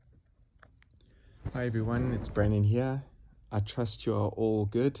Hi everyone, it's Brandon here. I trust you are all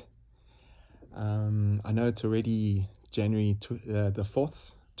good. I know it's already January the 4th,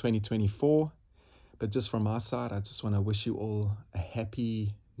 2024, but just from our side, I just want to wish you all a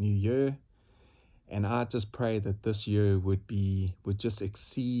happy new year. And I just pray that this year would just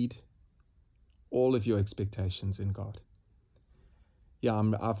exceed all of your expectations in God. Yeah,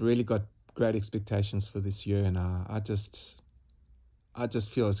 I've really got great expectations for this year, and I just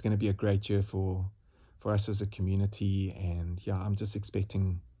feel it's going to be a great year for us as a community. And yeah, I'm just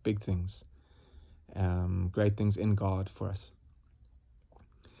expecting big things, great things in God for us.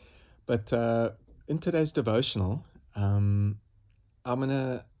 But in today's devotional, um, I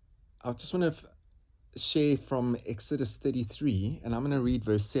just want to share from Exodus 33, and I'm going to read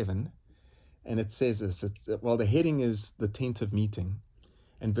verse 7. And it says this. Well, the heading is the tent of meeting,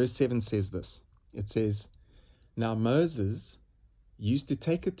 and verse 7 says this. It says, "Now Moses used to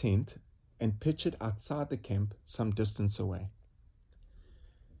take a tent and pitch it outside the camp some distance away.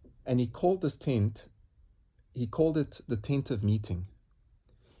 And he called it the tent of meeting.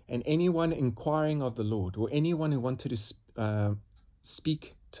 And anyone inquiring of the Lord, or anyone who wanted to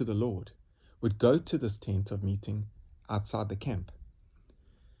speak to the Lord, would go to this tent of meeting outside the camp."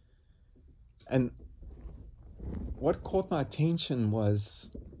 And what caught my attention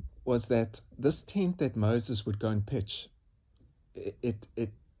was that this tent that Moses would go and pitch,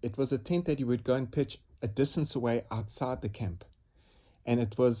 it was a tent that he would go and pitch a distance away outside the camp. And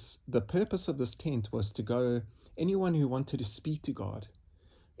it was, the purpose of this tent was to go, anyone who wanted to speak to God,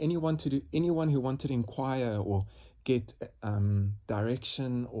 anyone who wanted to inquire or get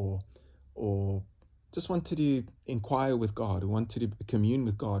direction, or just wanted to inquire with God, or wanted to commune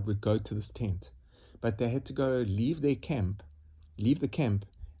with God, would go to this tent. But they had to go leave the camp,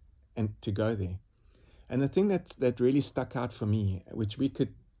 and to go there. And the thing that really stuck out for me, which we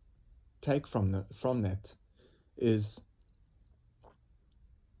could take from that, is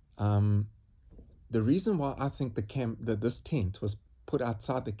the reason why I think this tent was put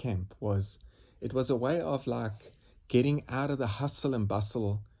outside the camp was it was a way of like getting out of the hustle and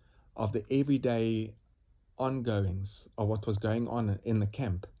bustle of the everyday ongoings of what was going on in the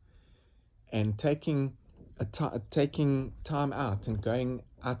camp, and taking time out and going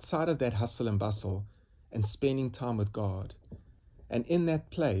outside of that hustle and bustle and spending time with God. And in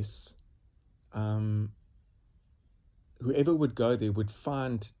that place, whoever would go there would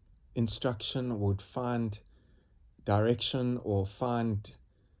find instruction, would find direction, or find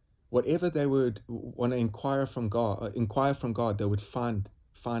whatever they would want to inquire from God. They would find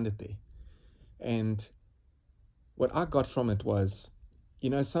it there. And what I got from it was,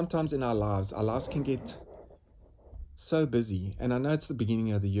 sometimes in our lives can get so busy. And I know it's the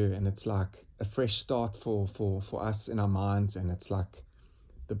beginning of the year, and it's like a fresh start for us in our minds, and it's like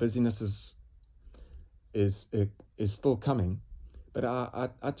the busyness is still coming. But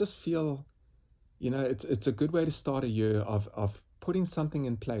I just feel, it's a good way to start a year of putting something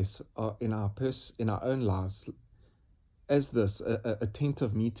in place in our own lives, as this a tent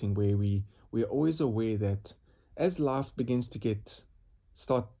of meeting, where we're always aware that as life begins to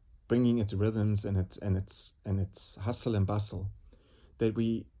start bringing its rhythms and its hustle and bustle, that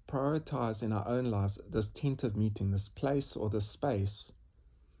we prioritize in our own lives this tent of meeting, this place or this space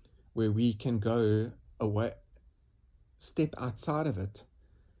where we can go away, step outside of it,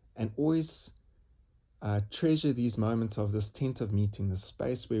 and always treasure these moments of this tent of meeting, this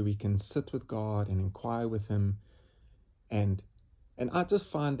space where we can sit with God and inquire with Him. And I just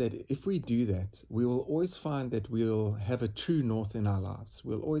find that if we do that, we will always find that we'll have a true north in our lives.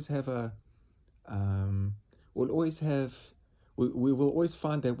 We'll always have we will always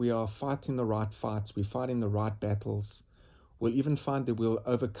find that we are fighting the right fights, we're fighting the right battles. We'll even find that we'll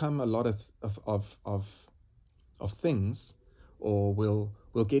overcome a lot of things, or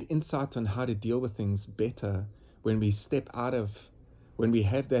we'll get insight on how to deal with things better when we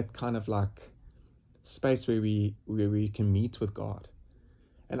have that kind of like space where we can meet with God.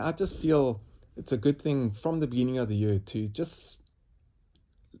 And I just feel it's a good thing from the beginning of the year to just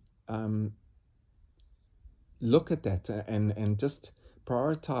look at that and just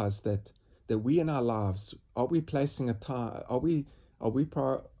prioritize that we in our lives, are we placing a time, are we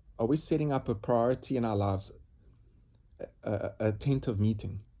setting up a priority in our lives, a tent of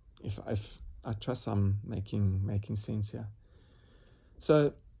meeting. If I trust I'm making sense here.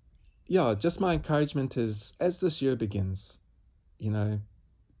 So yeah, just my encouragement is, as this year begins,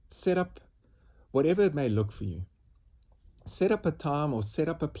 set up whatever it may look for you. Set up a time, or set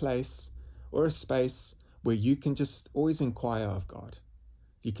up a place or a space where you can just always inquire of God.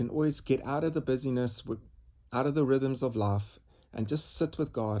 You can always get out of the busyness, out of the rhythms of life, and just sit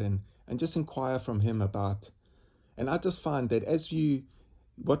with God and just inquire from Him about. And I just find that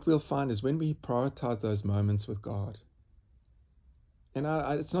what we'll find is when we prioritize those moments with God, and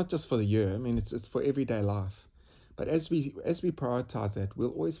it's not just for the year. I mean, it's for everyday life. But as we prioritize that,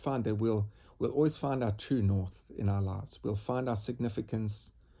 we'll always find that we'll always find our true north in our lives. We'll find our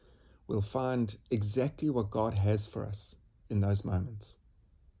significance. We'll find exactly what God has for us in those moments.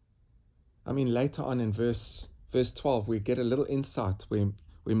 I mean, later on in verse 12, we get a little insight where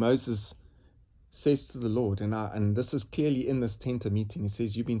Moses says to the Lord, and this is clearly in this tent of meeting. He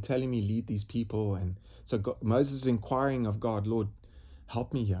says, "You've been telling me lead these people," and so Moses is inquiring of God, "Lord,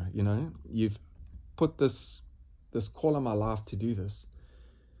 help me here. You've put this call on my life to do this."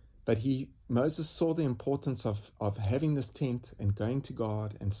 But Moses saw the importance of having this tent and going to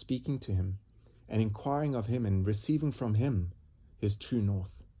God and speaking to Him and inquiring of Him and receiving from Him His true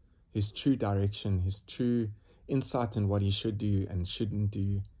north, His true direction, His true insight in what He should do and shouldn't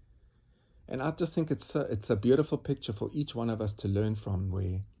do. And I just think it's a beautiful picture for each one of us to learn from,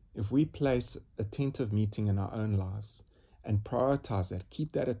 where if we place a tent of meeting in our own lives and prioritize that,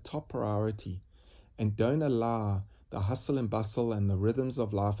 keep that a top priority, and don't allow the hustle and bustle and the rhythms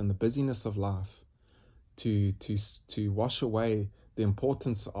of life and the busyness of life to wash away the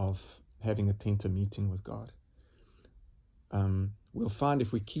importance of having a tent of meeting with God. We'll find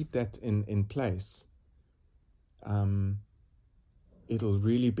if we keep that in place, it'll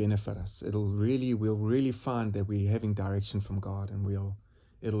really benefit us. We'll really find that we're having direction from God, and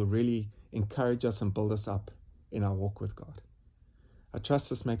it'll really encourage us and build us up in our walk with God. I trust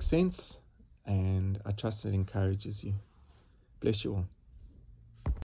this makes sense, and I trust it encourages you. Bless you all.